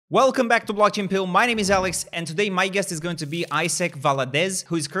Welcome back to Blockchain Pill. My name is Alex, and today my guest is going to be Isaac Valadez,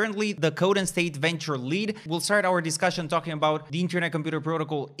 who is currently the Code and State Venture Lead. We'll start our discussion talking about the Internet Computer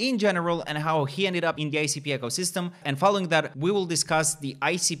Protocol in general and how he ended up in the ICP ecosystem. And following that, we will discuss the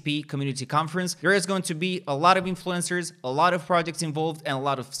ICP Community Conference. There is going to be a lot of influencers, a lot of projects involved, and a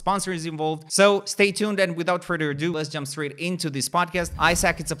lot of sponsors involved. So stay tuned, and without further ado, let's jump straight into this podcast.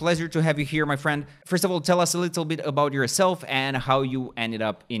 Isaac, it's a pleasure to have you here, my friend. First of all, tell us a little bit about yourself and how you ended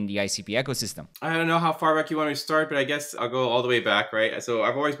up in the ICP ecosystem. I don't know how far back you want me to start, but I guess I'll go all the way back, right? So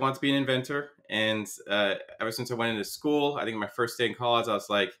I've always wanted to be an inventor. And ever since I went into school, I think my first day in college, I was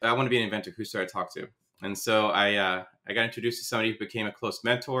like, I want to be an inventor. Who should I talk to? And so I got introduced to somebody who became a close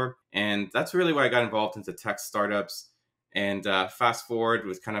mentor. And that's really why I got involved into tech startups. And fast forward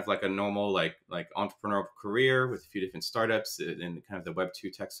with kind of like a normal like entrepreneurial career with a few different startups in kind of the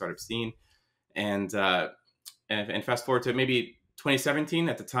Web2 tech startup scene. And fast forward to maybe 2017,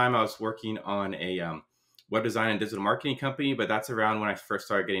 at the time, I was working on a web design and digital marketing company, but that's around when I first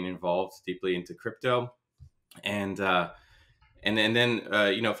started getting involved deeply into crypto. And then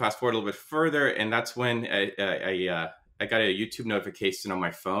fast forward a little bit further, and that's when I got a YouTube notification on my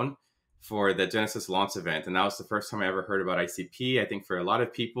phone for the Genesis launch event, and that was the first time I ever heard about ICP. I think for a lot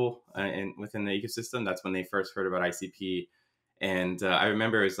of people within the ecosystem, that's when they first heard about ICP. And I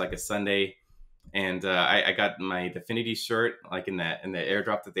remember it was like a Sunday. And I got my Definity shirt, like in the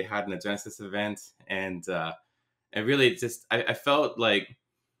airdrop that they had in the Genesis event, and it really just I felt like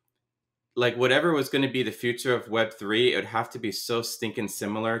whatever was going to be the future of Web3, it would have to be so stinking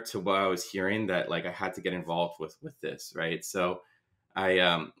similar to what I was hearing that like I had to get involved with this, right? So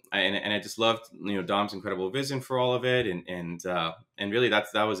I just loved Dom's incredible vision for all of it, and really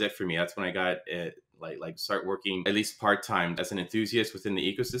that was it for me. That's when I got it. Like start working at least part-time as an enthusiast within the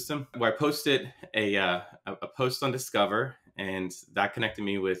ecosystem. Where I posted a post on Discover, and that connected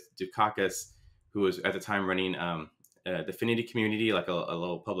me with Dukakis, who was at the time running Infinity Community, like a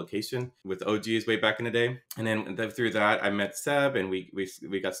little publication with OGs way back in the day. And then through that, I met Seb, and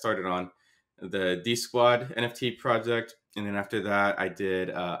we got started on the D Squad NFT project. And then after that, I did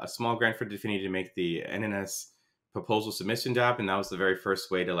a small grant for Infinity to make the NNS proposal submission job, and that was the very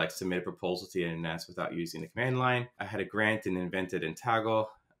first way to like submit a proposal to the NNS without using the command line. I had a grant and invented Intagle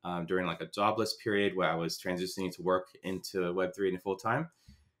during like a jobless period where I was transitioning to work into Web3 in full time.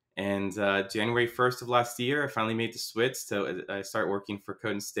 And January 1st of last year, I finally made the switch. So I started working for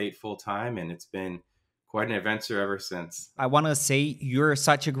Code and State full time, and it's been quite an adventure ever since. I want to say you're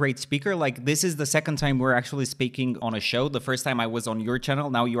such a great speaker. Like, this is the second time we're actually speaking on a show. The first time I was on your channel,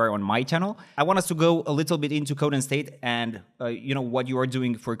 now you are on my channel. I want us to go a little bit into Code and State and what you are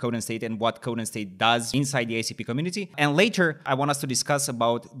doing for Code and State and what Code and State does inside the ICP community. And later, I want us to discuss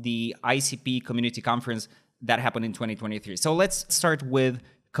about the ICP Community Conference that happened in 2023. So let's start with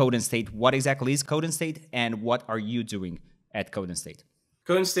Code and State. What exactly is Code and State, and what are you doing at Code and State?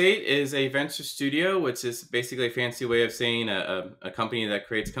 Code and State is a venture studio, which is basically a fancy way of saying a company that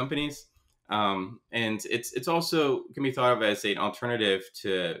creates companies. And it's also can be thought of as an alternative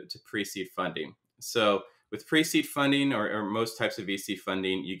to pre-seed funding. So with pre-seed funding or most types of VC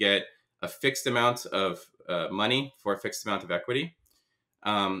funding, you get a fixed amount of money for a fixed amount of equity.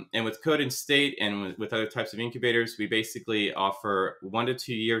 And with Code and State and with other types of incubators, we basically offer 1 to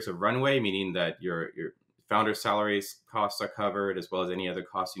 2 years of runway, meaning that your founder salaries costs are covered, as well as any other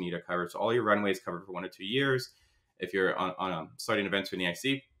costs you need are covered. So all your runway is covered for 1 to 2 years if you're on starting a venture in the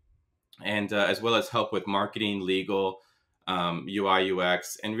IC, and as well as help with marketing, legal, UI,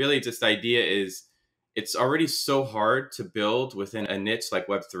 UX. And really just the idea is it's already so hard to build within a niche like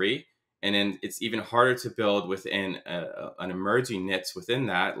Web3. And then it's even harder to build within an emerging niche within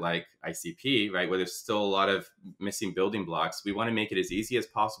that, like ICP, right? Where there's still a lot of missing building blocks. We want to make it as easy as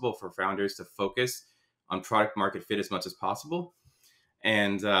possible for founders to focus on product market fit as much as possible.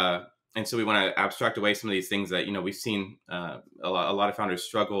 And so we want to abstract away some of these things that, we've seen a lot of founders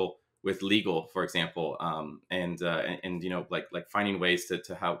struggle with legal, for example, and like finding ways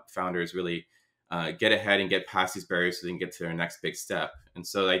to help founders really get ahead and get past these barriers so they can get to their next big step. And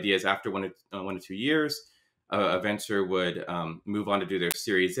so the idea is after 1 to 2 years, a venture would move on to do their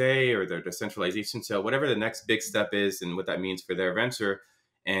Series A or their decentralization. So whatever the next big step is and what that means for their venture,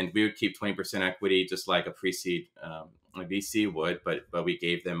 and we would keep 20% equity, just like a pre-seed VC would, but we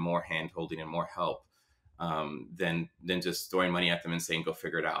gave them more hand-holding and more help than just throwing money at them and saying, go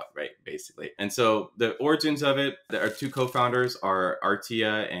figure it out, right, basically. And so the origins of it, our two co-founders are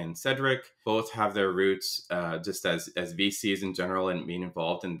Artia and Cedric. Both have their roots just as VCs in general and being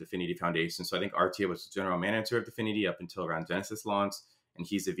involved in the Definity Foundation. So I think Artia was the general manager of Definity up until around Genesis launch, and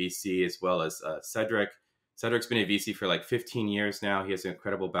he's a VC, as well as Cedric. Cedric's been a VC for like 15 years now. He has an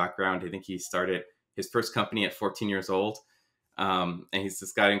incredible background. I think he started his first company at 14 years old. And he's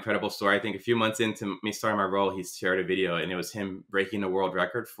just got an incredible story. I think a few months into me starting my role, he shared a video, and it was him breaking the world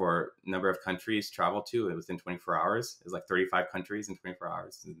record for number of countries traveled to. It was in 24 hours. It was like 35 countries in 24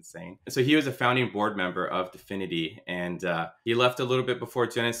 hours. It's insane. And so he was a founding board member of Dfinity, and he left a little bit before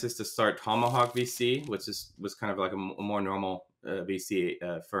Genesis to start Tomahawk VC, which was kind of like a more normal VC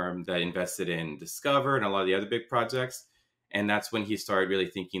firm that invested in Discover and a lot of the other big projects. And that's when he started really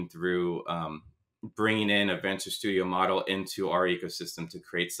thinking through bringing in a venture studio model into our ecosystem to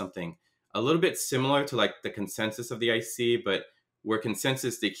create something a little bit similar to like the Consensus of the IC, but where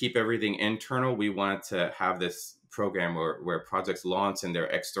Consensus, they keep everything internal. We wanted to have this program where projects launch and they're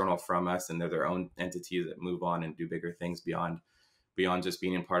external from us and they're their own entities that move on and do bigger things beyond just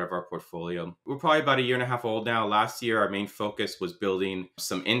being in part of our portfolio. We're probably about a year and a half old now. Last year, our main focus was building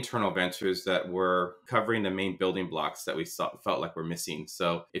some internal ventures that were covering the main building blocks that we felt like were missing.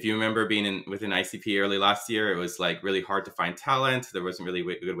 So if you remember being within ICP early last year, it was like really hard to find talent. There wasn't really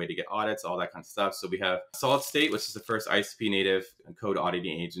a good way to get audits, all that kind of stuff. So we have Solid State, which is the first ICP native code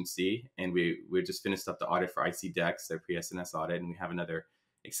auditing agency. And we just finished up the audit for IC Dex, their pre-SNS audit. And we have another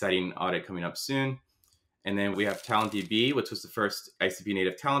exciting audit coming up soon. And then we have TalentDB, which was the first ICP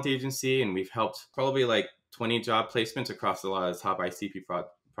native talent agency. And we've helped probably like 20 job placements across a lot of the top ICP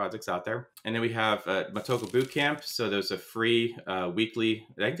projects out there. And then we have Motoko Bootcamp. So there's a free weekly,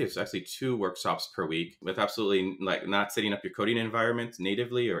 I think there's actually 2 workshops per week with absolutely like not setting up your coding environment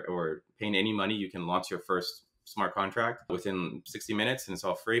natively or paying any money. You can launch your first smart contract within 60 minutes and it's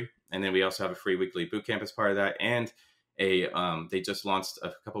all free. And then we also have a free weekly bootcamp as part of that. And they just launched a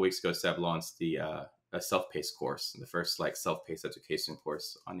couple of weeks ago, Seb launched a self-paced course, the first like self-paced education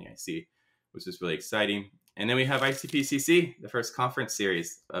course on the IC, which is really exciting. And then we have ICP CC, the first conference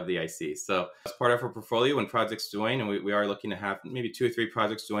series of the IC. So as part of our portfolio, when projects join, and we are looking to have maybe 2 or 3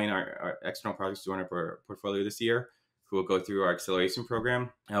 projects join our external projects join our portfolio this year, who will go through our acceleration program.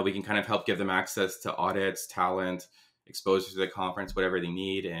 We can kind of help give them access to audits, talent, exposure to the conference, whatever they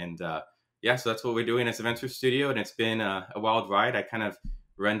need. And so that's what we're doing as a venture studio. And it's been a wild ride. I kind of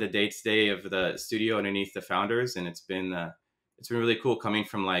run the day-to-day of the studio underneath the founders, and it's been really cool coming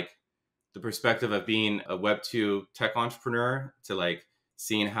from like the perspective of being a Web2 tech entrepreneur to like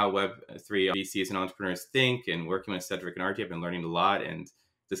seeing how Web3 VCs and entrepreneurs think, and working with Cedric and Artie. I've been learning a lot, and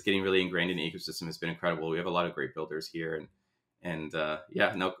just getting really ingrained in the ecosystem has been incredible. We have a lot of great builders here, and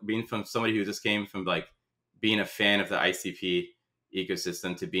being from somebody who just came from like being a fan of the ICP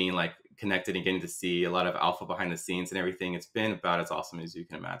ecosystem to being like connected and getting to see a lot of alpha behind the scenes and everything, it's been about as awesome as you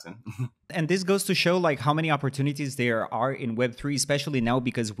can imagine. And this goes to show like how many opportunities there are in Web3, especially now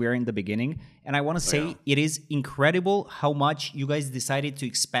because we're in the beginning. And I want to say it is incredible how much you guys decided to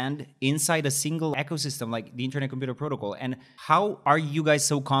expand inside a single ecosystem like the Internet Computer Protocol. And how are you guys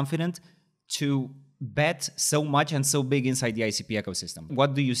so confident to bet so much and so big inside the ICP ecosystem?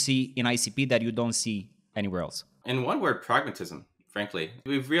 What do you see in ICP that you don't see anywhere else? In one word, pragmatism. Frankly,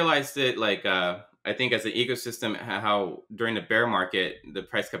 we've realized it like I think as an ecosystem, how during the bear market, the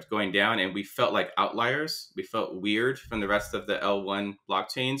price kept going down and we felt like outliers. We felt weird from the rest of the L1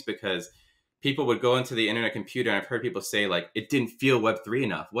 blockchains because people would go into the Internet Computer, and I've heard people say like, it didn't feel Web3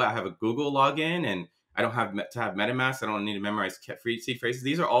 enough. Well, I have a Google login and I don't have to have MetaMask. I don't need to memorize seed phrases.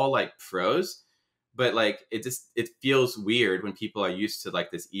 These are all like pros, but like it feels weird when people are used to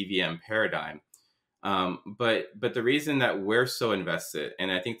like this EVM paradigm. But the reason that we're so invested,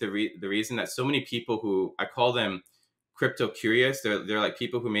 and I think the reason that so many people who I call them crypto curious, they're like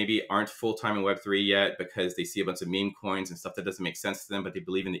people who maybe aren't full-time in Web3 yet because they see a bunch of meme coins and stuff that doesn't make sense to them, but they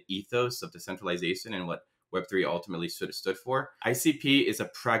believe in the ethos of decentralization and what Web3 ultimately should have stood for. ICP is a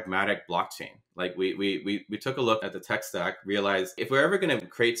pragmatic blockchain. Like we took a look at the tech stack, realized if we're ever going to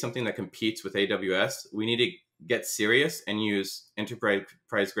create something that competes with AWS, we need to get serious and use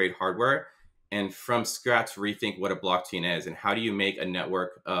enterprise grade hardware and from scratch rethink what a blockchain is and how do you make a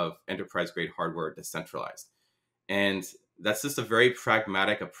network of enterprise grade hardware decentralized. And that's just a very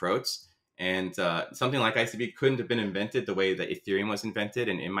pragmatic approach. And something like ICP couldn't have been invented the way that Ethereum was invented.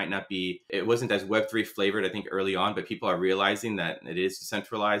 And it wasn't as Web3 flavored, I think, early on, but people are realizing that it is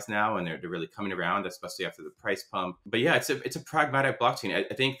decentralized now and they're really coming around, especially after the price pump. But yeah, it's a pragmatic blockchain.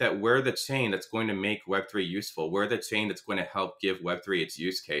 I think that we're the chain that's going to make Web3 useful. We're the chain that's going to help give Web3 its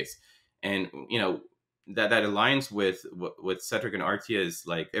use case. And, you know, that aligns with Cedric and Artia's,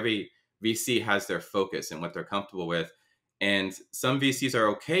 like every VC has their focus and what they're comfortable with. And some VCs are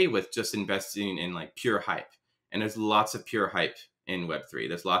okay with just investing in like pure hype. And there's lots of pure hype in Web3.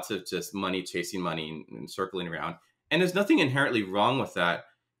 There's lots of just money chasing money and circling around. And there's nothing inherently wrong with that.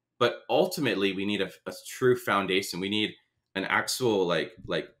 But ultimately, we need a true foundation. We need an actual like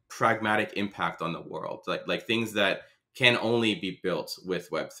pragmatic impact on the world, like things that can only be built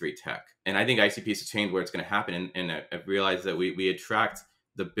with Web3 tech. And I think ICP is a chain where it's going to happen. And I've realized that we attract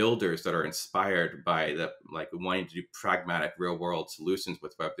the builders that are inspired by the wanting to do pragmatic real world solutions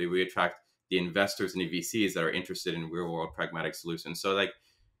with Web3. We attract the investors and the VCs that are interested in real world pragmatic solutions. So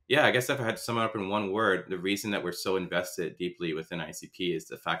yeah, I guess if I had to sum it up in one word, the reason that we're so invested deeply within ICP is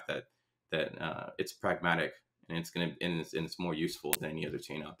the fact that it's pragmatic and it's more useful than any other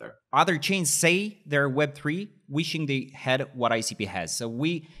chain out there. Other chains say they're Web3, wishing they had what ICP has. So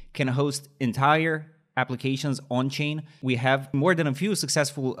we can host entire applications on chain. We have more than a few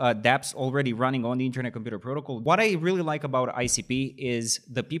successful dApps already running on the Internet Computer Protocol. What I really like about ICP is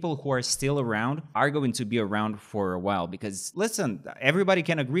the people who are still around are going to be around for a while, because listen, everybody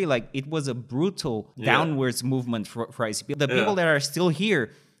can agree, like, it was a brutal downwards movement for ICP. The people that are still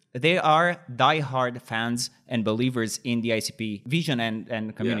here, they are diehard fans and believers in the ICP vision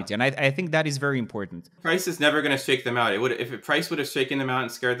and community. And I think that is very important. Price is never going to shake them out. If Price would have shaken them out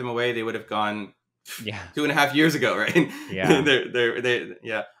and scared them away, they would have gone 2.5 years ago, right?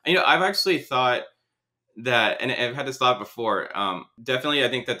 Yeah. Yeah. I've actually thought that, and I've had this thought before, definitely I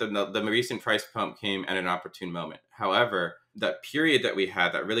think that the recent price pump came at an opportune moment. However, that period that we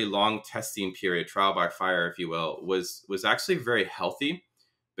had, that really long testing period, trial by fire, if you will, was actually very healthy.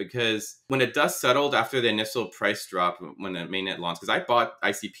 Because when the dust settled after the initial price drop, when the mainnet launched, because I bought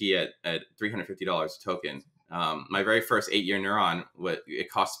ICP at $350 a token. My very first 8-year neuron,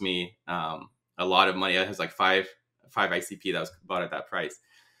 it cost me a lot of money. It has like five ICP that was bought at that price.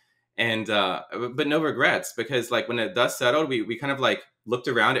 And but no regrets, because like when the dust settled, we kind of like looked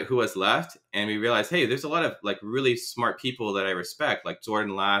around at who was left, and we realized, hey, there's a lot of like really smart people that I respect, like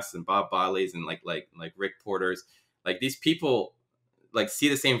Jordan Lass and Bob Bodley's and like Rick Porter's. Like, these people like see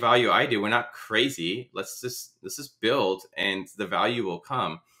the same value I do. We're not crazy. Let's just build, and the value will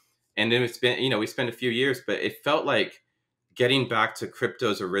come. And then we spent a few years, but it felt like getting back to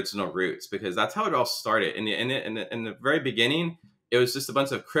crypto's original roots, because that's how it all started. In the very beginning, it was just a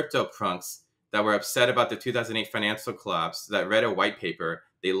bunch of crypto crunks that were upset about the 2008 financial collapse, that read a white paper,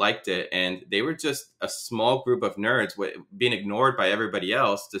 they liked it, and they were just a small group of nerds being ignored by everybody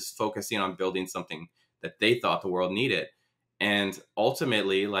else, just focusing on building something that they thought the world needed. And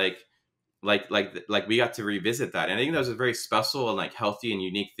ultimately, like we got to revisit that. And I think that was a very special and like healthy and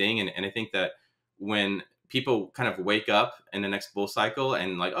unique thing. And I think that when people kind of wake up in the next bull cycle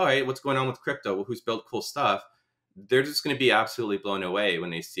and like, all right, what's going on with crypto? Well, who's built cool stuff? They're just going to be absolutely blown away when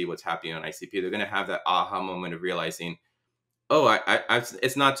they see what's happening on ICP. They're going to have that aha moment of realizing, oh,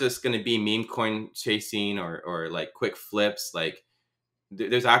 it's not just going to be meme coin chasing or like quick flips. Like,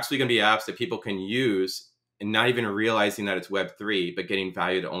 there's actually going to be apps that people can use, and not even realizing that it's Web3, but getting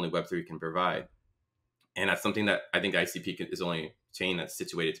value that only Web3 can provide. And that's something that I think ICP is the only chain that's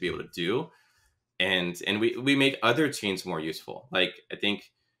situated to be able to do. And we make other chains more useful. Like, I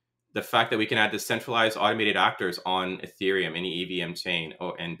think the fact that we can add decentralized automated actors on Ethereum, any EVM chain,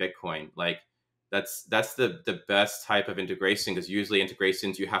 and Bitcoin, like that's the best type of integration, because usually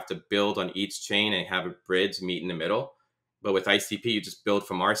integrations you have to build on each chain and have a bridge meet in the middle. But with ICP, you just build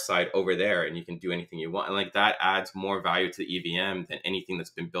from our side over there, and you can do anything you want. And like, that adds more value to EVM than anything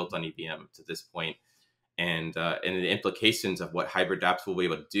that's been built on EVM to this point. And the implications of what hybrid dApps will be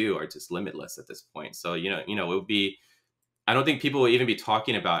able to do are just limitless at this point. So, it would be, I don't think people will even be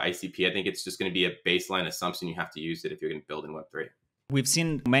talking about ICP. I think it's just going to be a baseline assumption. You have to use it if you're going to build in Web3. We've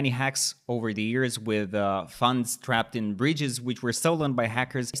seen many hacks over the years with funds trapped in bridges which were stolen by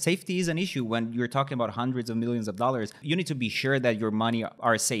hackers. Safety is an issue when you're talking about hundreds of millions of dollars. You need to be sure that your money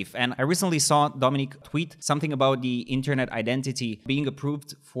are safe. And I recently saw Dominic tweet something about the internet identity being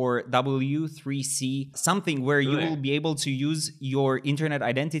approved for W3C, something where you will be able to use your internet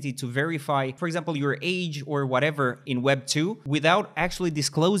identity to verify, for example, your age or whatever in Web 2 without actually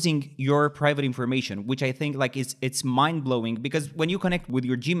disclosing your private information, which I think like it's mind-blowing, because when you connect with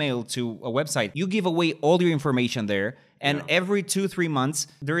your Gmail to a website, you give away all your information there. And every 2-3 months,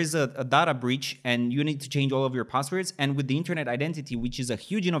 there is a data breach and you need to change all of your passwords. And with the internet identity, which is a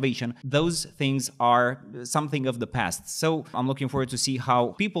huge innovation, those things are something of the past. So I'm looking forward to see how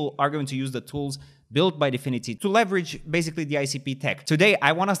people are going to use the tools built by Dfinity to leverage basically the ICP tech. Today,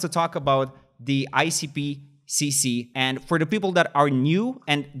 I want us to talk about the ICP CC. And for the people that are new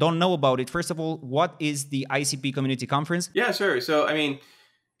and don't know about it, first of all, what is the ICP Community Conference? Yeah, sure. So, I mean,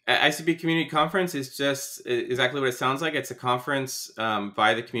 ICP Community Conference is just exactly what it sounds like. It's a conference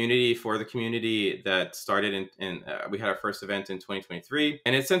by the community, for the community, that started in we had our first event in 2023.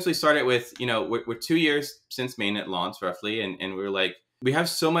 And it essentially started with, we're 2 years since mainnet launch roughly. And we were like, we have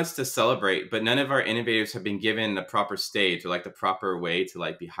so much to celebrate, but none of our innovators have been given the proper stage or like the proper way to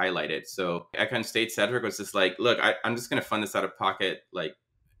like be highlighted. So Econ State Cedric was just like, look, I'm just going to fund this out of pocket. Like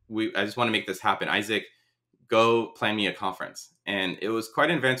I just want to make this happen. Isaac, go plan me a conference. And it was quite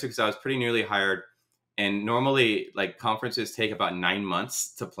an adventure because I was pretty newly hired. And normally like conferences take about 9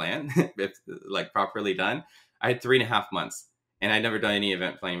 months to plan if like properly done. I had 3.5 months and I'd never done any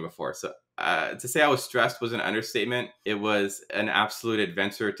event planning before. So to say I was stressed was an understatement. It was an absolute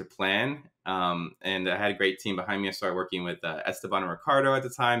adventure to plan. And I had a great team behind me. I started working with Esteban and Ricardo at the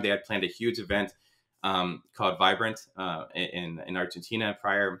time. They had planned a huge event called Vibrant in Argentina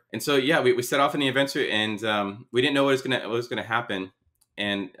prior. And so, yeah, we set off on the adventure and we didn't know what was gonna happen.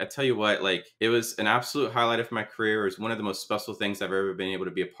 And I tell you what, like it was an absolute highlight of my career. It was one of the most special things I've ever been able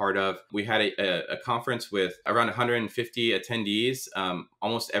to be a part of. We had a conference with around 150 attendees.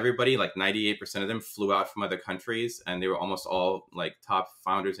 Almost everybody, like 98% of them, flew out from other countries, and they were almost all like top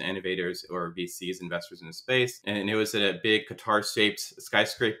founders and innovators or VCs, investors in the space. And it was at a big guitar-shaped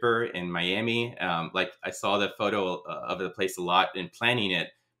skyscraper in Miami. Like I saw the photo of the place a lot in planning it.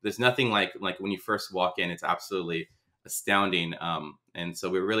 There's nothing like when you first walk in. It's absolutely astounding. And so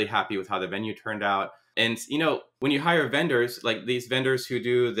we're really happy with how the venue turned out. And, you know, when you hire vendors, like these vendors who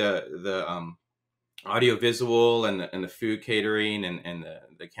do the audio visual and the food catering and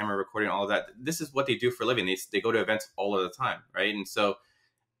the camera recording, all of that, this is what they do for a living. They go to events all of the time, right? And so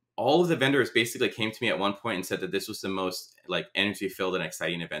all of the vendors basically came to me at one point and said that this was the most like energy filled and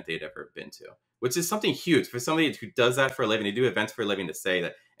exciting event they'd ever been to, which is something huge for somebody who does that for a living. They do events for a living to say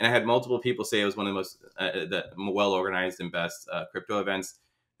that. And I had multiple people say it was one of the most the well organized and best crypto events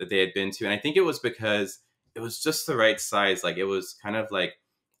that they had been to. And I think it was because it was just the right size. Like it was kind of like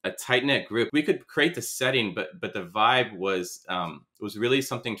a tight knit group. We could create the setting, but the vibe was really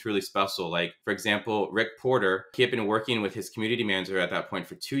something truly special. Like for example, Rick Porter, he had been working with his community manager at that point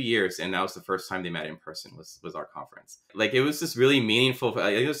for 2 years, and that was the first time they met in person. Was our conference. Like it was just really meaningful.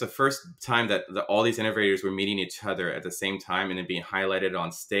 It was the first time that all these innovators were meeting each other at the same time and then being highlighted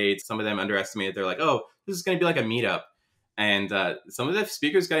on stage. Some of them underestimated. They're like, oh, this is going to be like a meetup. And some of the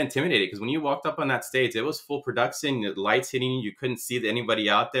speakers got intimidated because when you walked up on that stage, it was full production, the lights hitting you. You couldn't see anybody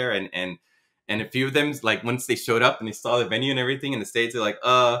out there. And a few of them, like once they showed up and they saw the venue and everything and the stage, they're like,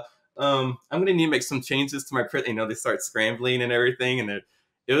 I'm going to need to make some changes to my print. You know, they start scrambling and everything. And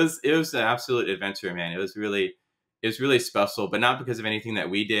it was an absolute adventure, man. It was really special, but not because of anything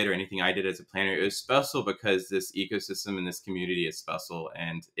that we did or anything I did as a planner. It was special because this ecosystem and this community is special.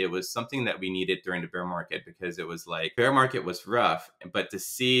 And it was something that we needed during the bear market, because it was like bear market was rough, but to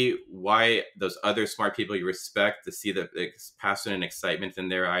see why those other smart people you respect, to see the passion and excitement in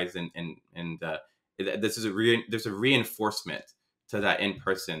their eyes and there's a reinforcement to that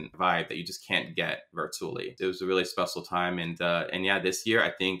in-person vibe that you just can't get virtually. It was a really special time. And yeah, this year,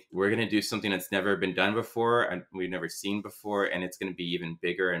 I think we're going to do something that's never been done before and we've never seen before. And it's going to be even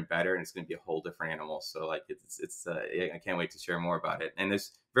bigger and better. And it's going to be a whole different animal. So like, I can't wait to share more about it. And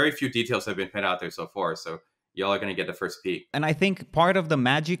there's very few details that have been put out there so far. So y'all are going to get the first peek. And I think part of the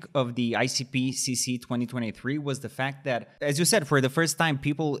magic of the ICP CC 2023 was the fact that, as you said, for the first time,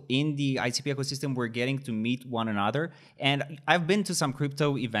 people in the ICP ecosystem were getting to meet one another. And I've been to some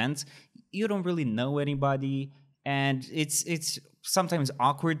crypto events. You don't really know anybody. And it's sometimes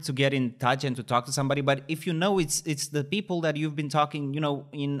awkward to get in touch and to talk to somebody. But if you know it's the people that you've been talking, you know,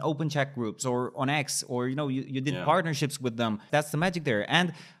 in open chat groups or on X, or, you know, you did partnerships with them. That's the magic there.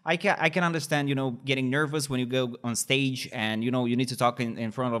 And I can understand, you know, getting nervous when you go on stage and, you know, you need to talk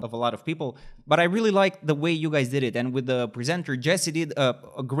in front of a lot of people. But I really like the way you guys did it. And with the presenter, Jesse did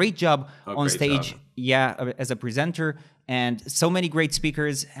a great job on stage. Yeah, as a presenter. And so many great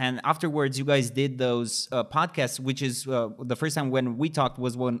speakers. And afterwards, you guys did those podcasts, which is the first time when we talked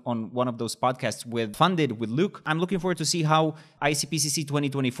was on one of those podcasts funded with Luke. I'm looking forward to see how ICP CC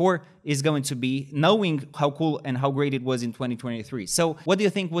 2024 is going to be, knowing how cool and how great it was in 2023. So what do you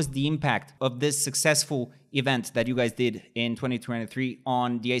think was the impact of this successful event that you guys did in 2023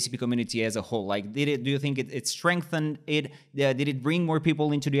 on the ICP community as a whole? Like, do you think it strengthened it? Did it bring more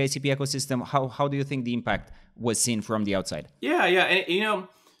people into the ICP ecosystem? How do you think the impact was seen from the outside? Yeah. And, you know,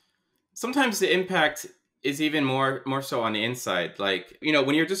 sometimes the impact is even more so on the inside. Like, you know,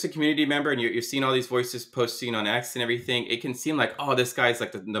 when you're just a community member and you're seeing all these voices posting on X and everything, it can seem like, oh, this guy's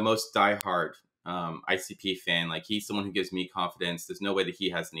like the most diehard ICP fan. Like, he's someone who gives me confidence. There's no way that he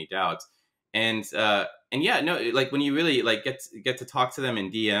has any doubts. And yeah, no, like when you really like get to talk to them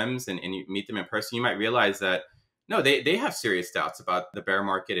in DMs and you meet them in person, you might realize that no, they have serious doubts about the bear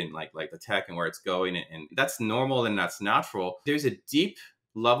market and like the tech and where it's going. And that's normal and that's natural. There's a deep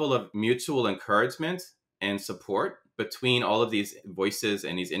level of mutual encouragement and support between all of these voices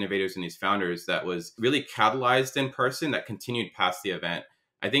and these innovators and these founders that was really catalyzed in person that continued past the event.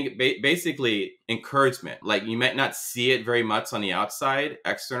 I think basically encouragement. Like, you might not see it very much on the outside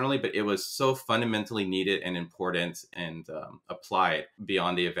externally, but it was so fundamentally needed and important and applied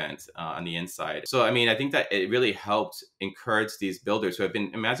beyond the event on the inside. So, I mean, I think that it really helped encourage these builders who have been,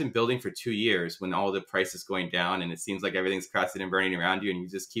 imagine building for 2 years when all the price is going down and it seems like everything's crashing and burning around you, and you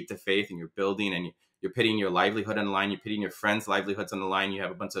just keep the faith and you're building and you're putting your livelihood on the line, you're putting your friends' livelihoods on the line, you have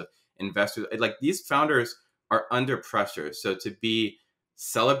a bunch of investors. Like, these founders are under pressure. So to be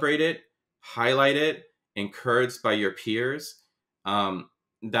celebrated, highlighted, encouraged by your peers,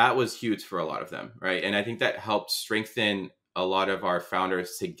 that was huge for a lot of them, right? And I think that helped strengthen a lot of our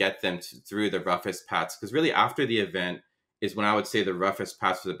founders to get them through the roughest paths. Because really after the event is when I would say the roughest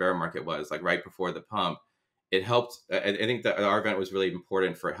paths for the bear market was, like right before the pump. It helped. I think that our event was really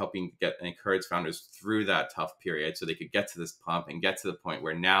important for helping get and encourage founders through that tough period so they could get to this pump and get to the point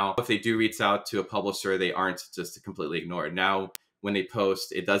where now if they do reach out to a publisher, they aren't just completely ignored. Now, when they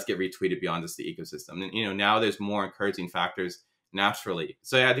post, it does get retweeted beyond just the ecosystem. And, you know, now there's more encouraging factors naturally.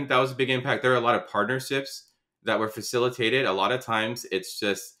 So yeah, I think that was a big impact. There are a lot of partnerships that were facilitated. A lot of times it's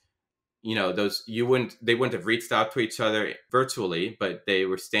just, you know, they wouldn't have reached out to each other virtually, but they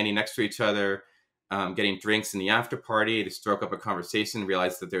were standing next to each other, getting drinks in the after party to stroke up a conversation,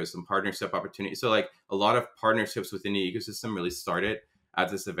 realize that there was some partnership opportunity. So like a lot of partnerships within the ecosystem really started at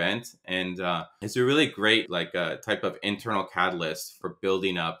this event. And it's a really great type of internal catalyst for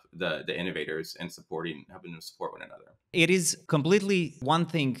building up the innovators and having them support one another. It is completely one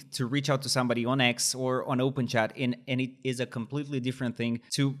thing to reach out to somebody on X or on OpenChat, and it is a completely different thing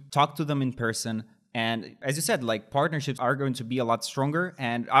to talk to them in person. And as you said, like, partnerships are going to be a lot stronger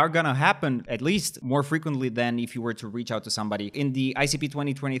and are going to happen at least more frequently than if you were to reach out to somebody. In the ICP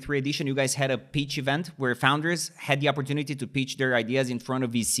 2023 edition, you guys had a pitch event where founders had the opportunity to pitch their ideas in front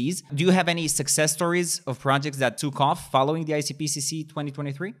of VCs. Do you have any success stories of projects that took off following the ICP CC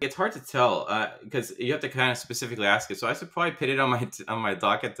 2023? It's hard to tell because you have to kind of specifically ask it. So I should probably put it on my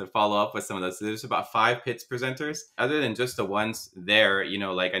docket to follow up with some of those. So there's about 5 pitch presenters. Other than just the ones there, you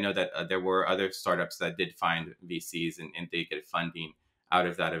know, like I know that there were other startups that did find VCs and they get funding out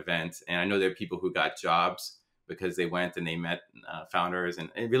of that event. And I know there are people who got jobs because they went and they met founders,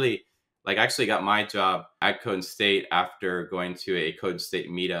 and it really, like, I actually got my job at Code State after going to a Code State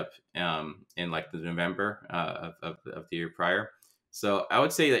meetup in like the November of the year prior. So I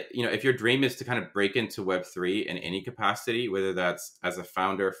would say that, you know, if your dream is to kind of break into Web3 in any capacity, whether that's as a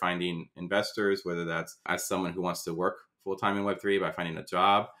founder finding investors, whether that's as someone who wants to work full-time in Web3 by finding a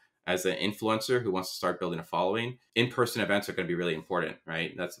job, as an influencer who wants to start building a following, in-person events are going to be really important,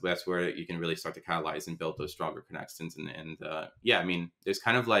 right? That's where you can really start to catalyze and build those stronger connections. And yeah, I mean, there's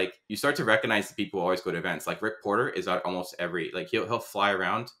kind of like, you start to recognize the people who always go to events. Like Rick Porter is at almost every, like he'll fly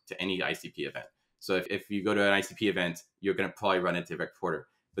around to any ICP event. So if you go to an ICP event, you're going to probably run into Rick Porter.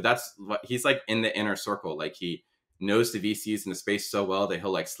 But that's what he's like in the inner circle. Like, he knows the VCs in the space so well that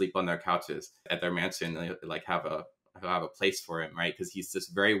he'll like sleep on their couches at their mansion, and like have a place for him, right? Because he's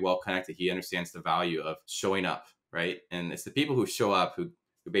just very well connected. He understands the value of showing up, right? And it's the people who show up who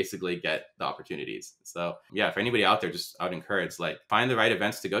basically get the opportunities. So yeah, if anybody out there, just I would encourage, like, find the right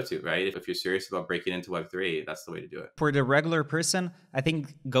events to go to, right? If you're serious about breaking into Web3, that's the way to do it. For the regular person, I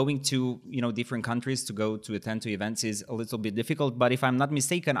think going to, you know, different countries to go to attend to events is a little bit difficult. But if I'm not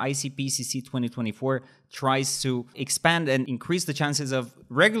mistaken, ICP CC 2024 tries to expand and increase the chances of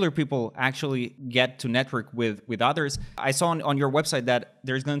regular people actually get to network with others. I saw on your website that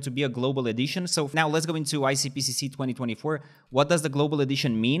there's going to be a global edition. So now let's go into ICP CC 2024. What does the global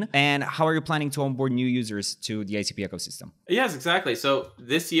edition mean? And how are you planning to onboard new users to the ICP ecosystem? Yes, exactly. So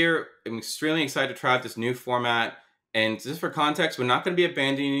this year, I'm extremely excited to try out this new format. And just for context, we're not going to be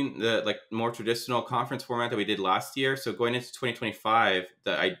abandoning the more traditional conference format that we did last year. So going into 2025,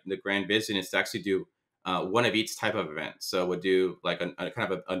 the grand vision is to actually do one of each type of event. So we'll do like a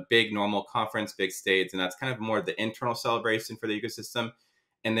kind of a big normal conference, big stage, and that's kind of more the internal celebration for the ecosystem.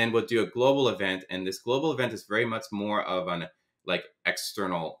 And then we'll do a global event, and this global event is very much more of an like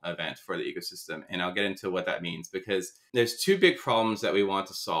external event for the ecosystem. And I'll get into what that means, because there's 2 big problems that we want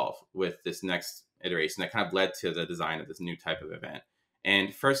to solve with this next iteration that kind of led to the design of this new type of event.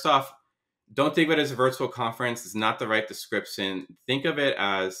 And first off, don't think of it as a virtual conference. It's not the right description. Think of it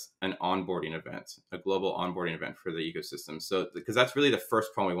as an onboarding event, a global onboarding event for the ecosystem. So, because that's really the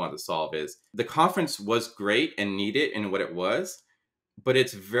first problem we want to solve, is the conference was great and needed in what it was, but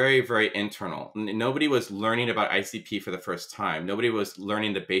it's very, very internal. Nobody was learning about ICP for the first time. Nobody was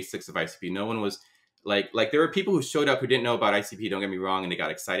learning the basics of ICP. No one was like there were people who showed up who didn't know about ICP, don't get me wrong, and they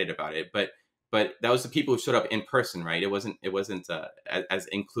got excited about it. But but that was the people who showed up in person, right? It wasn't as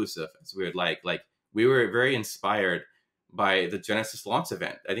inclusive as we would like. Like, we were very inspired by the Genesis launch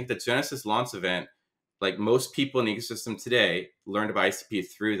event. I think the Genesis launch event, like most people in the ecosystem today, learned about ICP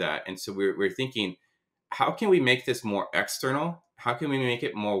through that. And so we're thinking, how can we make this more external? How can we make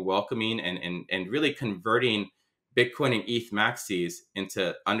it more welcoming and really converting Bitcoin and ETH maxis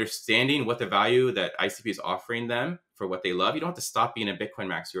into understanding what the value that ICP is offering them for what they love? You don't have to stop being a Bitcoin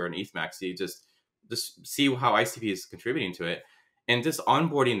maxi or an ETH maxi. Just see how ICP is contributing to it, and just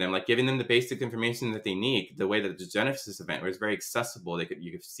onboarding them, like giving them the basic information that they need. The way that the Genesis event was very accessible,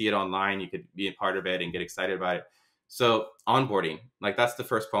 you could see it online, you could be a part of it and get excited about it. So onboarding, like that's the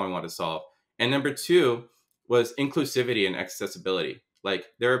first problem we want to solve. And number two was inclusivity and accessibility. Like,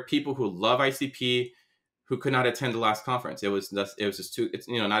 there are people who love ICP who could not attend the last conference. It was just too,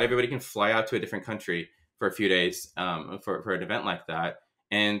 not everybody can fly out to a different country for a few days for an event like that.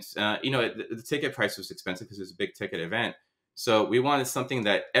 And, the ticket price was expensive because it was a big ticket event. So we wanted something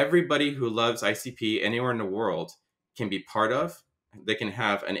that everybody who loves ICP anywhere in the world can be part of. They can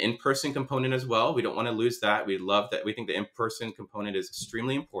have an in-person component as well. We don't want to lose that. We love that. We think the in-person component is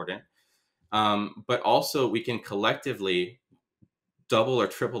extremely important. But also we can collectively double or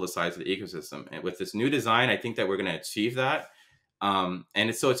triple the size of the ecosystem. And with this new design, I think that we're going to achieve that. And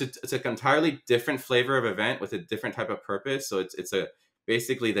it's an entirely different flavor of event with a different type of purpose. So it's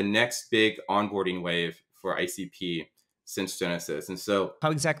basically the next big onboarding wave for ICP since Genesis. And so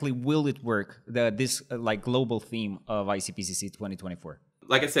how exactly will it work, this global theme of ICP CC 2024?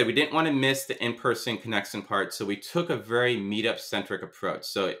 Like I said, we didn't want to miss the in-person connection part. So we took a very meetup-centric approach.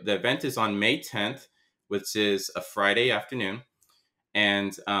 So the event is on May 10th, which is a Friday afternoon.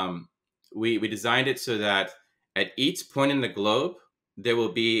 And we designed it so that at each point in the globe, there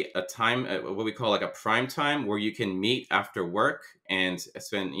will be a time, what we call like a prime time, where you can meet after work and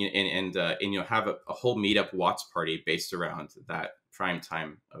spend and have a whole meetup watch party based around that prime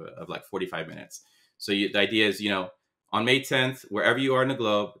time of like 45 minutes. So the idea is, on May 10th, wherever you are in the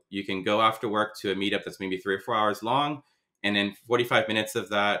globe, you can go after work to a meetup that's maybe 3 or 4 hours long, and then 45 minutes of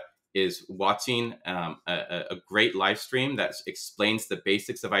that is watching a great live stream that explains the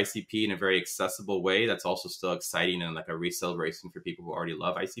basics of ICP in a very accessible way that's also still exciting and like a re-celebration for people who already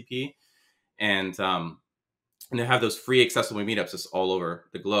love ICP. And they have those free accessible meetups just all over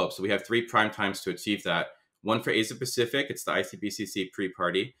the globe. So we have 3 prime times to achieve that. One for Asia Pacific, it's the ICP CC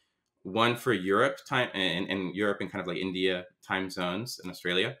pre-party. One for Europe time and Europe and kind of like India time zones in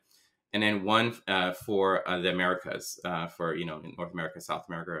Australia. And then one for the Americas, for, North America, South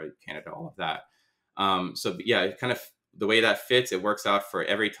America, Canada, all of that. So yeah, kind of the way that fits, it works out for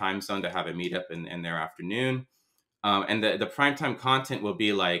every time zone to have a meetup in their afternoon. And the primetime content will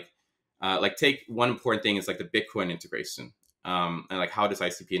be like take one important thing is like the Bitcoin integration. And like, how does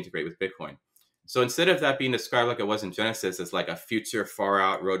ICP integrate with Bitcoin? So instead of that being described like it was in Genesis as like a future far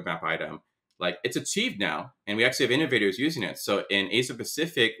out roadmap item, like it's achieved now, and we actually have innovators using it. So in Asia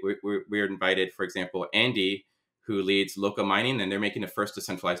Pacific, we're invited, for example, Andy, who leads local mining, and they're making the first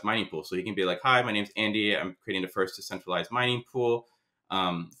decentralized mining pool. So he can be like, hi, my name's Andy. I'm creating the first decentralized mining pool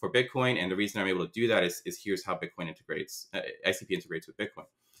for Bitcoin. And the reason I'm able to do that is here's how Bitcoin integrates, ICP integrates with Bitcoin.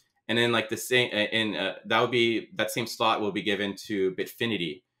 And then like the same, that same slot will be given to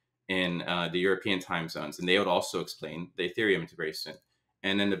Bitfinity in the European time zones, and they would also explain the Ethereum integration.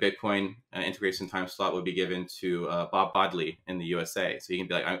 And then the Bitcoin integration time slot will be given to Bob Bodley in the USA. So you can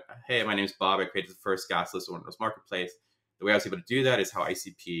be like, hey, my name's Bob. I created the first gasless Ordinals marketplace. The way I was able to do that is how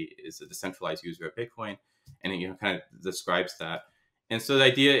ICP is a decentralized user of Bitcoin. And it kind of describes that. And so the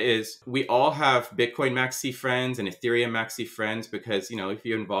idea is we all have Bitcoin maxi friends and Ethereum maxi friends because, if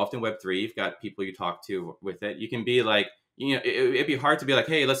you're involved in Web3, you've got people you talk to with it. You can be like, it'd be hard to be like,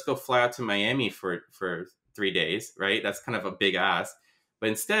 hey, let's go fly out to Miami for 3 days, right? That's kind of a big ask. But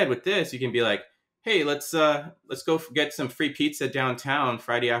instead, with this, you can be like, hey, let's go get some free pizza downtown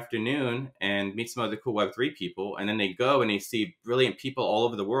Friday afternoon and meet some other cool Web3 people. And then they go and they see brilliant people all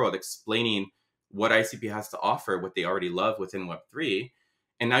over the world explaining what ICP has to offer, what they already love within Web3.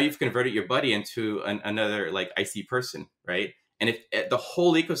 And now you've converted your buddy into another like IC person, right? And if the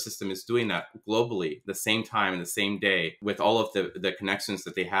whole ecosystem is doing that globally, the same time and the same day, with all of the connections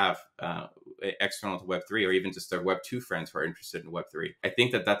that they have external to Web3, or even just their Web2 friends who are interested in Web3, I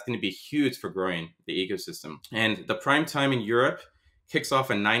think that that's going to be huge for growing the ecosystem. And the prime time in Europe kicks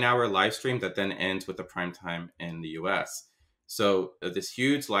off a 9-hour live stream that then ends with the prime time in the US. So this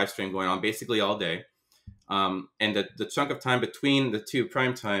huge live stream going on basically all day. And the chunk of time between the 2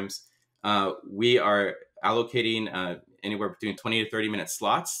 prime times, we are allocating anywhere between 20 to 30 minute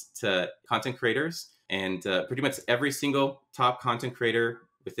slots to content creators. And pretty much every single top content creator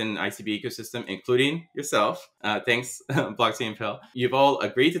within the ICP ecosystem, including yourself. Thanks, Blockchain Pill. You've all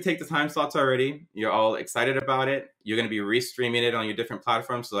agreed to take the time slots already. You're all excited about it. You're going to be restreaming it on your different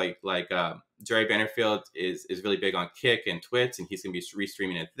platforms. So like Jerry Bannerfield is really big on Kick and Twitch, and he's going to be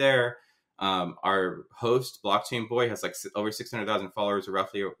restreaming it there. Our host, Blockchain Boy, has like over 600,000 followers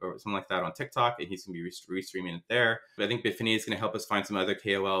roughly or something like that on TikTok, and he's going to be restreaming it there. But I think Biffini is going to help us find some other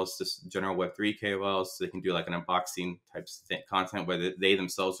KOLs, just general Web3 KOLs, so they can do like an unboxing type content where they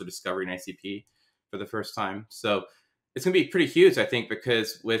themselves are discovering ICP for the first time. So it's going to be pretty huge, I think,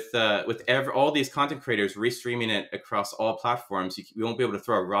 because with all these content creators restreaming it across all platforms, we won't be able to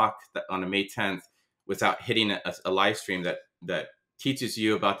throw a rock on a May 10th without hitting a live stream that teaches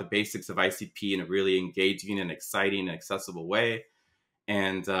you about the basics of ICP in a really engaging and exciting and accessible way.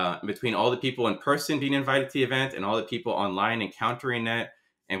 And between all the people in person being invited to the event and all the people online encountering it,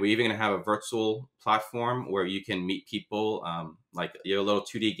 and we're even going to have a virtual platform where you can meet people, like your little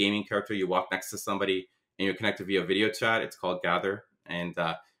 2D gaming character, you walk next to somebody and you're connected via video chat. It's called Gather. And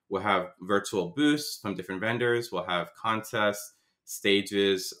we'll have virtual booths from different vendors. We'll have contests,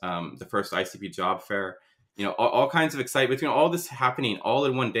 stages, the first ICP job fair. All kinds of excitement between all this happening all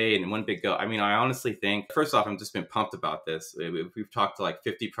in one day and in one big go. I mean, I honestly think, first off, I've just been pumped about this. We've talked to like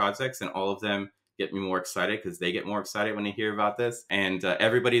 50 projects, and all of them get me more excited because they get more excited when they hear about this. And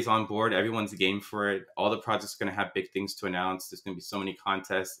everybody's on board. Everyone's game for it. All the projects are going to have big things to announce. There's going to be so many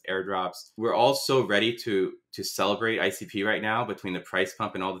contests, airdrops. We're all so ready to celebrate ICP right now between the price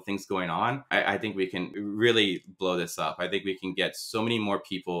pump and all the things going on. I think we can really blow this up. I think we can get so many more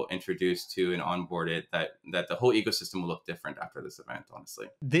people introduced to and onboarded that the whole ecosystem will look different after this event, honestly.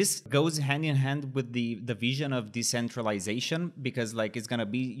 This goes hand in hand with the vision of decentralization, because like it's going to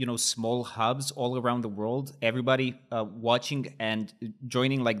be, small hubs all around the world, everybody watching and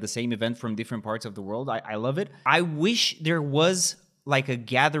joining like the same event from different parts of the world. I love it. I wish there was like a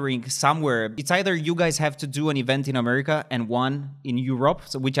gathering somewhere. It's either you guys have to do an event in America and one in Europe,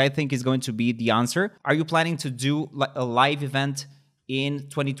 so which I think is going to be the answer. Are you planning to do a live event in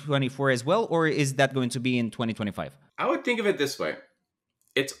 2024 as well, or is that going to be in 2025? I would think of it this way.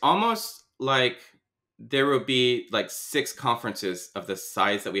 It's almost like there will be like 6 conferences of the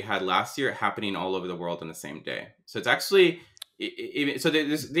size that we had last year happening all over the world on the same day. So it's actually,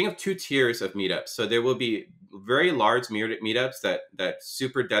 there's think of 2 tiers of meetups. So there will be very large meetups that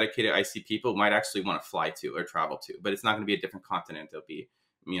super dedicated IC people might actually want to fly to or travel to, but it's not going to be a different continent. It'll be,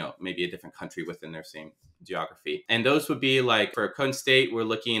 maybe a different country within their same geography. And those would be like, for Cone State, we're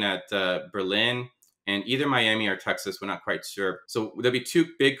looking at Berlin and either Miami or Texas. We're not quite sure. So there'll be 2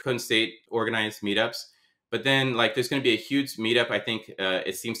 big Cone State organized meetups. But then like there's going to be a huge meetup. I think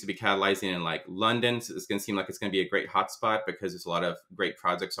it seems to be catalyzing in like London. So it's going to seem like it's going to be a great hotspot because there's a lot of great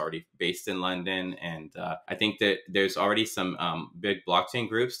projects already based in London. And I think that there's already some big blockchain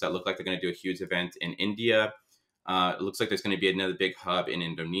groups that look like they're going to do a huge event in India. It looks like there's going to be another big hub in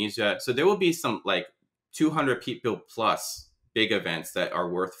Indonesia. So there will be some like 200 people plus big events that are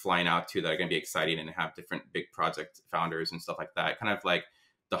worth flying out to, that are going to be exciting and have different big project founders and stuff like that. Kind of like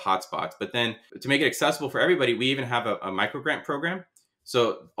the hotspots. But then to make it accessible for everybody, we even have a micro grant program.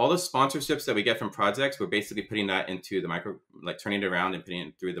 So all the sponsorships that we get from projects, we're basically putting that into the turning it around and putting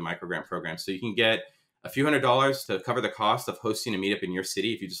it through the micro grant program. So you can get a few $100s to cover the cost of hosting a meetup in your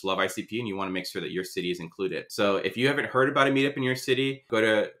city if you just love ICP and you want to make sure that your city is included. So if you haven't heard about a meetup in your city, go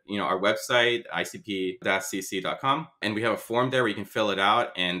to our website, icp-cc.com, and we have a form there where you can fill it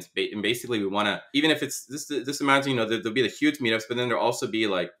out. And basically we want to, even if it's just imagine, there'll be the huge meetups, but then there'll also be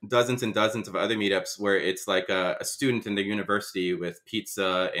like dozens and dozens of other meetups where it's like a student in their university with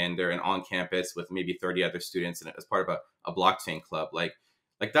pizza and they're on campus with maybe 30 other students and as part of a blockchain club. Like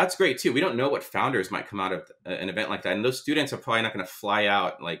that's great too. We don't know what founders might come out of an event like that, and those students are probably not going to fly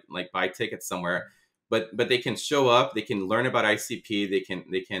out like buy tickets somewhere, but they can show up. They can learn about ICP.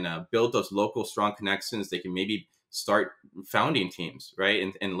 They can build those local strong connections. They can maybe start founding teams,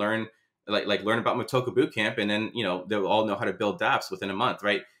 right? And learn learn about Motoko Bootcamp, and then they'll all know how to build dApps within a month,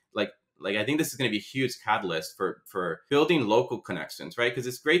 right? Like I think this is going to be a huge catalyst for building local connections, right? Because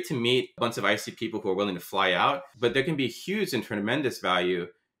it's great to meet a bunch of IC people who are willing to fly out, but there can be huge and tremendous value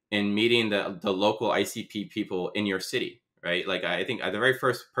in meeting the local ICP people in your city, right? Like I think the very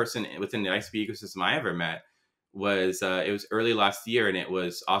first person within the ICP ecosystem I ever met was it was early last year, and it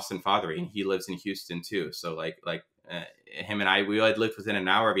was Austin Fothery, and he lives in Houston too. So him and I, we had lived within an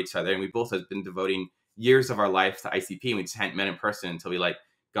hour of each other, and we both had been devoting years of our life to ICP, and we just hadn't met in person until we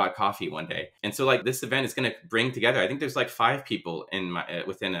got coffee one day. And so this event is going to bring together, I think there's 5 people in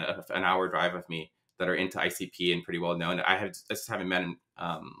within an hour drive of me that are into ICP and pretty well known. I just haven't met them,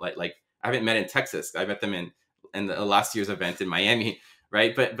 I haven't met in Texas. I met them in the last year's event in Miami,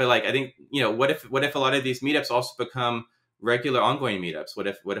 right? But like, I think, you know, what if a lot of these meetups also become regular ongoing meetups? What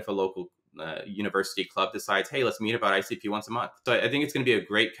if a local university club decides, hey, let's meet about ICP once a month? So I think it's going to be a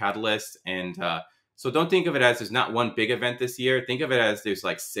great catalyst. And so don't think of it as there's not one big event this year. Think of it as there's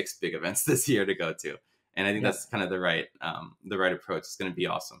like 6 big events this year to go to. And I think that's kind of the right approach. It's going to be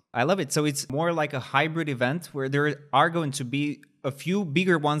awesome. I love it. So it's more like a hybrid event where there are going to be a few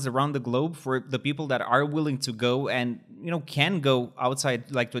bigger ones around the globe for the people that are willing to go and, you know, can go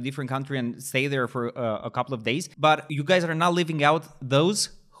outside, like to a different country and stay there for a couple of days. But you guys are not leaving out those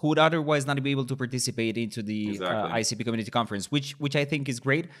who would otherwise not be able to participate into the ICP Community Conference, which I think is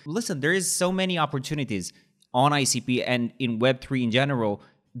great. Listen, there is so many opportunities on ICP and in Web3 in general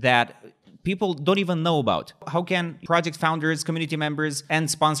that people don't even know about. How can project founders, community members, and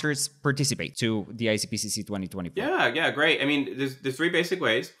sponsors participate to the ICP CC 2024? Yeah, great. I mean, there's 3 basic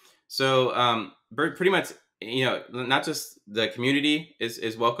ways. So pretty much, you know, not just the community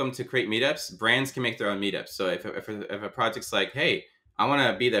is welcome to create meetups. Brands can make their own meetups. So if a project's like, hey, I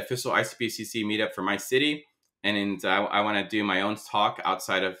want to be the official ICP CC meetup for my city, and I want to do my own talk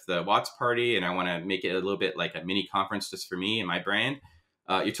outside of the watch party, and I want to make it a little bit like a mini conference just for me and my brand.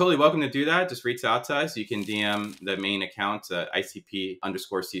 You're totally welcome to do that. Just reach out to us. You can DM the main account,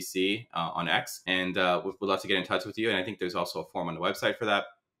 ICP_CC on X, and we'd love to get in touch with you. And I think there's also a form on the website for that,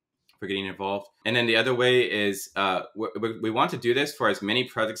 for getting involved. And then the other way is we want to do this for as many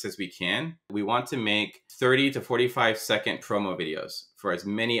projects as we can. We want to make 30 to 45 second promo videos for as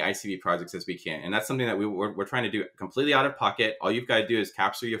many ICP projects as we can. And that's something that we're trying to do completely out of pocket. All you've got to do is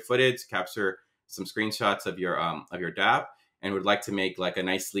capture your footage, capture some screenshots of your dApp, and would like to make like a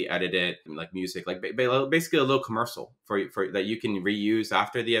nicely edited like music, like basically a little commercial for that you can reuse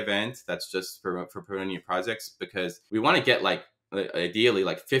after the event. That's just for promoting your projects, because we want to get like ideally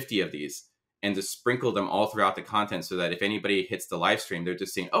like 50 of these and just sprinkle them all throughout the content, so that if anybody hits the live stream, they're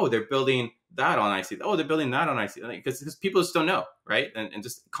just seeing, oh, they're building that on IC. Oh, they're building that on IC. Because people just don't know, right? And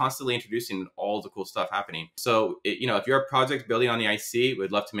just constantly introducing all the cool stuff happening. So, you know, if you're a project building on the IC,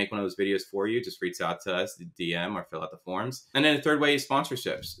 we'd love to make one of those videos for you. Just reach out to us, DM, or fill out the forms. And then the third way is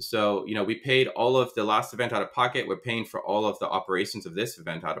sponsorships. So, you know, we paid all of the last event out of pocket. We're paying for all of the operations of this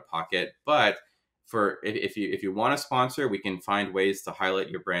event out of pocket. But if you want to sponsor, we can find ways to highlight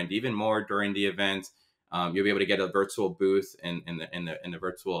your brand even more during the event. You'll be able to get a virtual booth in the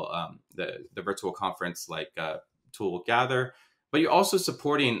virtual conference like tool will gather. But you're also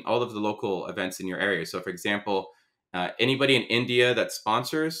supporting all of the local events in your area. So, for example, anybody in India that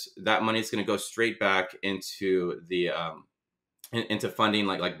sponsors, that money is going to go straight back into the into funding.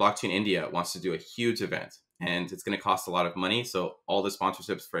 Like Blockchain India wants to do a huge event, and it's going to cost a lot of money. So all the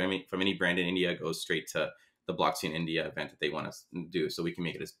sponsorships from any brand in India goes straight to the Blockchain India event that they want us to do, so we can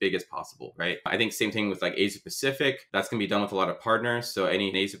make it as big as possible, right? I think same thing with like Asia Pacific. That's going to be done with a lot of partners. So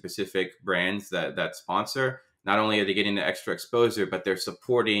any Asia Pacific brands that sponsor, not only are they getting the extra exposure, but they're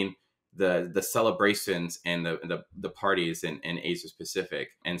supporting the celebrations and the parties in Asia Pacific.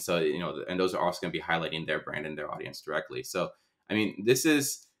 And so, you know, and those are also going to be highlighting their brand and their audience directly. So, I mean, this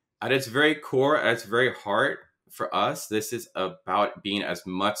is at its very core, at its very heart, for us, this is about being as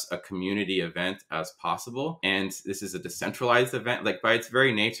much a community event as possible. And this is a decentralized event. Like by its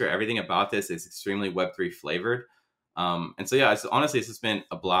very nature, everything about this is extremely Web3 flavored. And so, yeah, honestly, it's just been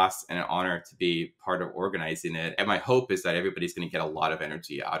a blast and an honor to be part of organizing it. And my hope is that everybody's going to get a lot of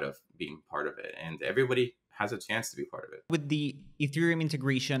energy out of being part of it, and everybody has a chance to be part of it. With the Ethereum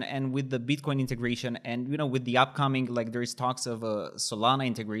integration and with the Bitcoin integration, and, you know, with the upcoming, like there's talks of a Solana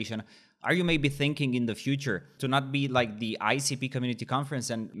integration, are you maybe thinking in the future to not be like the ICP Community Conference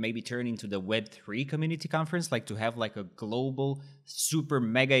and maybe turn into the Web3 Community Conference, like to have like a global super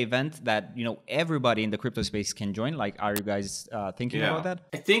mega event that, you know, everybody in the crypto space can join? Like, are you guys thinking about that?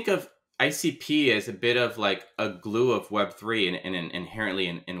 I think of ICP as a bit of like a glue of Web3 and inherently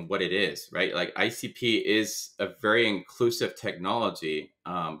in what it is, right? Like ICP is a very inclusive technology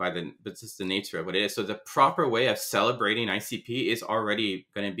but just the nature of what it is. So the proper way of celebrating ICP is already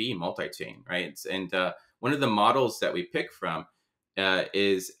going to be multi-chain, right? And one of the models that we pick from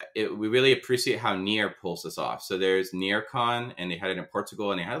we really appreciate how Near pulls this off. So there's NearCon, and they had it in Portugal,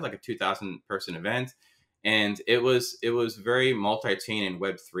 and they had like a 2,000 person event. And it was very multi-chain and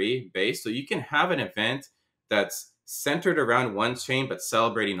Web3 based. So you can have an event that's centered around one chain, but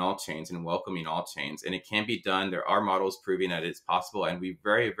celebrating all chains and welcoming all chains. And it can be done. There are models proving that it's possible. And we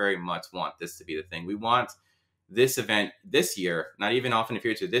very, very much want this to be the thing. We want this event this year, not even off in the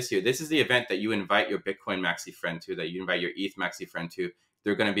future, this year. This is the event that you invite your Bitcoin maxi friend to, that you invite your ETH maxi friend to.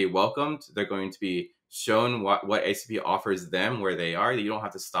 They're going to be welcomed. They're going to be shown what ICP offers them where they are. You don't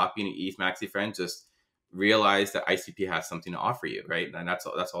have to stop being an ETH maxi friend. Just realize that ICP has something to offer you, right? And that's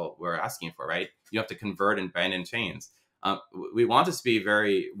all we're asking for, right? You have to convert and bend in chains. We want this to be a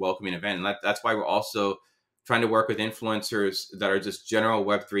very welcoming event. And that's why we're also trying to work with influencers that are just general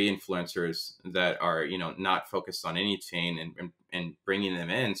Web3 influencers that are, not focused on any chain, and bringing them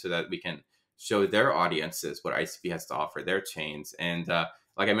in so that we can show their audiences what ICP has to offer, their chains. And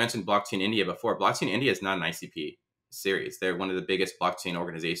like I mentioned, Blockchain India before. Blockchain India is not an ICP series. They're one of the biggest blockchain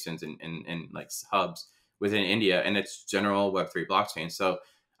organizations and like hubs within India, and it's general Web3 blockchain. So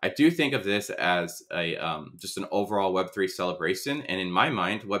I do think of this as a just an overall Web3 celebration. And in my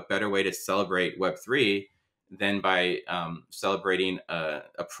mind, what better way to celebrate Web3 than by celebrating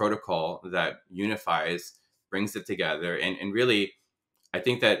a protocol that unifies, brings it together. And really, I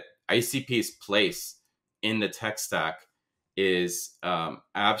think that ICP's place in the tech stack is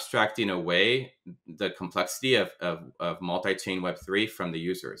abstracting away the complexity of multi-chain Web3 from the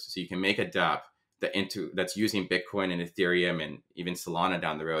users. So you can make a dApp that's using Bitcoin and Ethereum and even Solana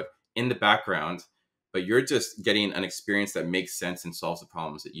down the road in the background, but you're just getting an experience that makes sense and solves the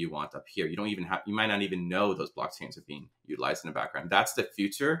problems that you want up here. You might not even know those blockchains are being utilized in the background. That's the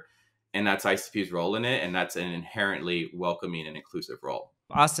future, and that's ICP's role in it, and that's an inherently welcoming and inclusive role.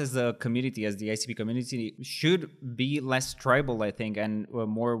 Us as a community, as the ICP community, should be less tribal, I think, and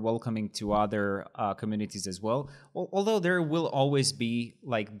more welcoming to other communities as well. Although there will always be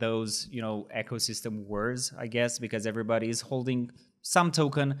like those, ecosystem wars, I guess, because everybody is holding some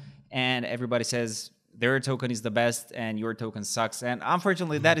token and everybody says their token is the best and your token sucks. And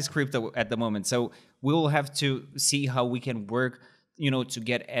unfortunately, that is crypto at the moment. So we'll have to see how we can work to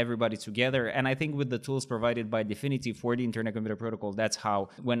get everybody together. And I think with the tools provided by Dfinity for the Internet Computer Protocol, that's how,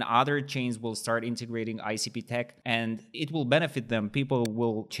 when other chains will start integrating ICP tech and it will benefit them, people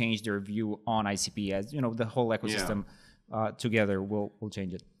will change their view on ICP as, the whole ecosystem together will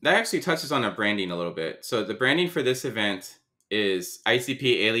change it. That actually touches on the branding a little bit. So the branding for this event is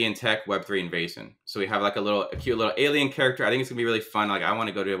ICP Alien Tech Web3 Invasion. So we have like a cute little alien character. I think it's gonna be really fun. Like I want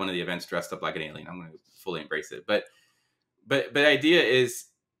to go to one of the events dressed up like an alien. I'm gonna fully embrace it. But the idea is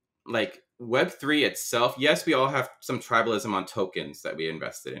like Web3 itself. Yes, we all have some tribalism on tokens that we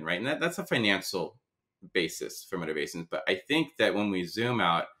invested in, right? And that's a financial basis for motivations. But I think that when we zoom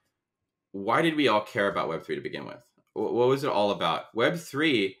out, why did we all care about Web3 to begin with? What was it all about?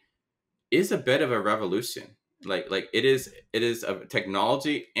 Web3 is a bit of a revolution. Like it is a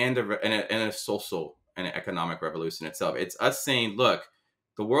technology and a social and an economic revolution itself. It's us saying, look,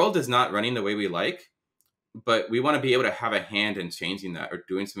 the world is not running the way we like, but we want to be able to have a hand in changing that or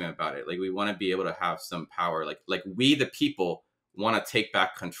doing something about it. Like we want to be able to have some power. Like we, the people, want to take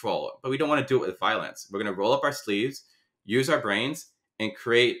back control, but we don't want to do it with violence. We're going to roll up our sleeves, use our brains, and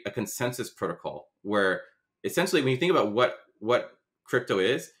create a consensus protocol where essentially, when you think about what crypto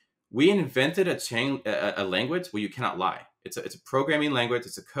is, we invented a language where you cannot lie. It's a programming language.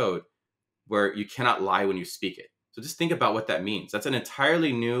 It's a code where you cannot lie when you speak it. So just think about what that means. That's an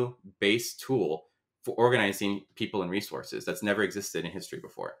entirely new base tool for organizing people and resources that's never existed in history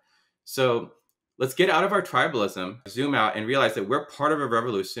before. So let's get out of our tribalism, zoom out, and realize that we're part of a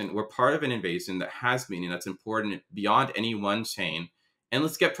revolution. We're part of an invasion that has meaning, that's important beyond any one chain. And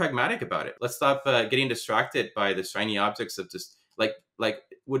let's get pragmatic about it. Let's stop getting distracted by the shiny objects of just like,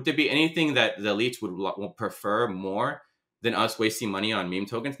 would there be anything that the elites would prefer more than us wasting money on meme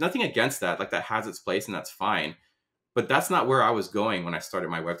tokens? Nothing against that. Like that has its place and that's fine. But that's not where I was going when I started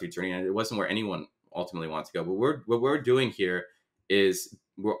my Web3 journey. And it wasn't where anyone ultimately wants to go. But what we're doing here is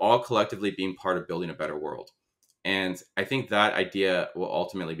we're all collectively being part of building a better world. And I think that idea will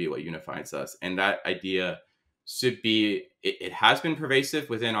ultimately be what unifies us. And that idea should be, it has been pervasive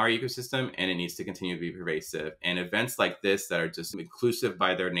within our ecosystem and it needs to continue to be pervasive. And events like this that are just inclusive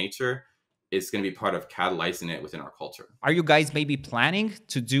by their nature is going to be part of catalyzing it within our culture. Are you guys maybe planning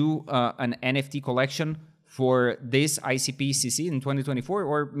to do an NFT collection for this ICP CC in 2024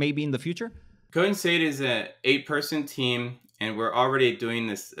 or maybe in the future? Code and State is an 8-person team and we're already doing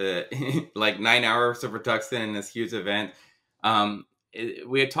this like 9 hours of production in this huge event.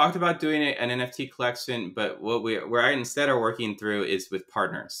 We had talked about doing an NFT collection, but where I instead are working through is with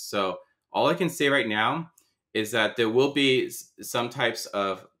partners. So all I can say right now is that there will be some types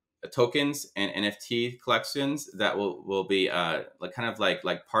of tokens and NFT collections that will be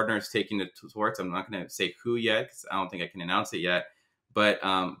like partners taking the towards. I'm not going to say who yet because I don't think I can announce it yet. But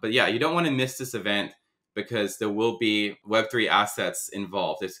yeah, you don't want to miss this event because there will be Web3 assets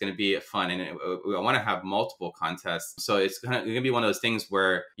involved. It's going to be fun. And I want to have multiple contests. So it's going to be one of those things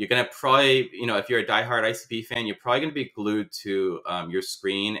where you're going to probably, if you're a diehard ICP fan, you're probably going to be glued to your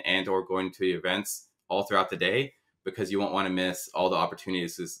screen and or going to events all throughout the day. because you won't want to miss all the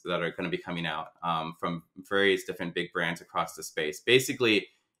opportunities that are going to be coming out from various different big brands across the space. Basically,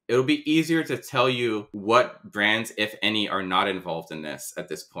 it'll be easier to tell you what brands, if any, are not involved in this at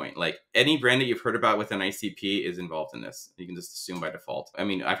this point. Like any brand that you've heard about with an ICP is involved in this. You can just assume by default. I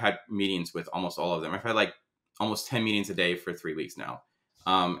mean, I've had meetings with almost all of them. I've had like almost 10 meetings a day for 3 weeks now.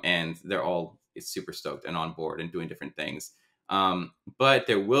 And they're all super stoked and on board and doing different things. But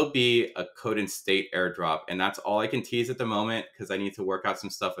there will be a code and state airdrop, and that's all I can tease at the moment because I need to work out some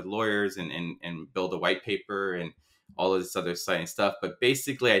stuff with lawyers and build a white paper and all of this other exciting stuff. But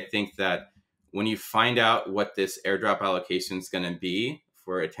basically, I think that when you find out what this airdrop allocation is going to be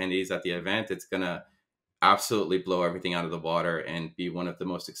for attendees at the event, it's going to absolutely blow everything out of the water and be one of the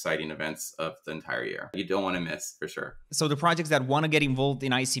most exciting events of the entire year. You don't want to miss, for sure. So the projects that want to get involved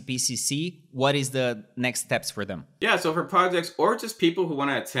in ICP CC, what is the next steps for them? Yeah, so for projects or just people who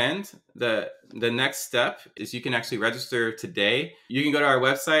want to attend, the next step is you can actually register today. You can go to our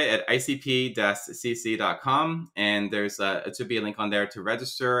website at icp-cc.com, and there's it should be a link on there to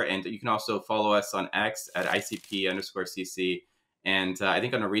register. And you can also follow us on X at ICP_CC. And I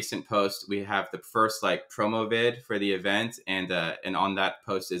think on a recent post, we have the first like promo vid for the event, and on that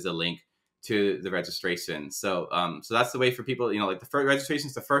post is a link to the registration. So so that's the way for people, like the first registration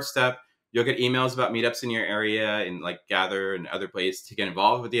is the first step. You'll get emails about meetups in your area and like Gather and other places to get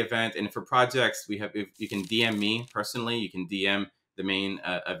involved with the event. And for projects, you can DM me personally. You can DM the main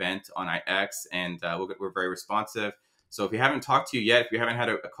event on X, and we're very responsive. So if we haven't talked to you yet, if we haven't had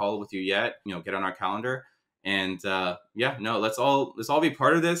a call with you yet, get on our calendar. And let's all be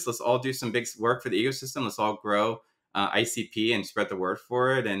part of this. Let's all do some big work for the ecosystem. Let's all grow ICP and spread the word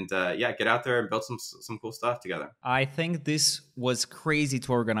for it. And get out there and build some cool stuff together. I think this was crazy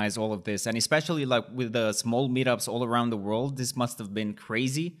to organize all of this, and especially like with the small meetups all around the world. This must have been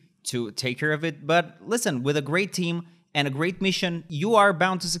crazy to take care of it. But listen, with a great team and a great mission, you are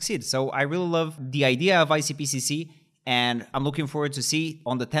bound to succeed. So I really love the idea of ICP CC. And I'm looking forward to see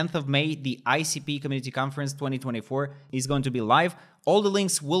on the 10th of May, the ICP Community Conference 2024 is going to be live. All the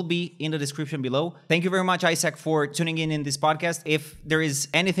links will be in the description below. Thank you very much, Isaac, for tuning in this podcast. If there is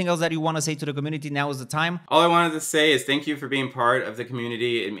anything else that you want to say to the community, now is the time. All I wanted to say is thank you for being part of the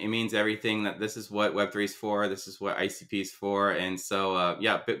community. It means everything. That this is what Web3 is for. This is what ICP is for. And so,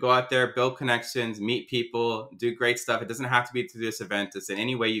 go out there, build connections, meet people, do great stuff. It doesn't have to be through this event. It's in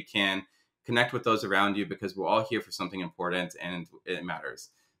any way you can. Connect with those around you, because we're all here for something important and it matters.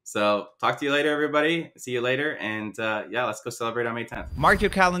 So talk to you later, everybody. See you later. And let's go celebrate on May 10th. Mark your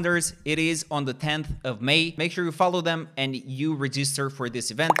calendars. It is on the 10th of May. Make sure you follow them and you register for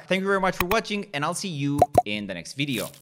this event. Thank you very much for watching, and I'll see you in the next video.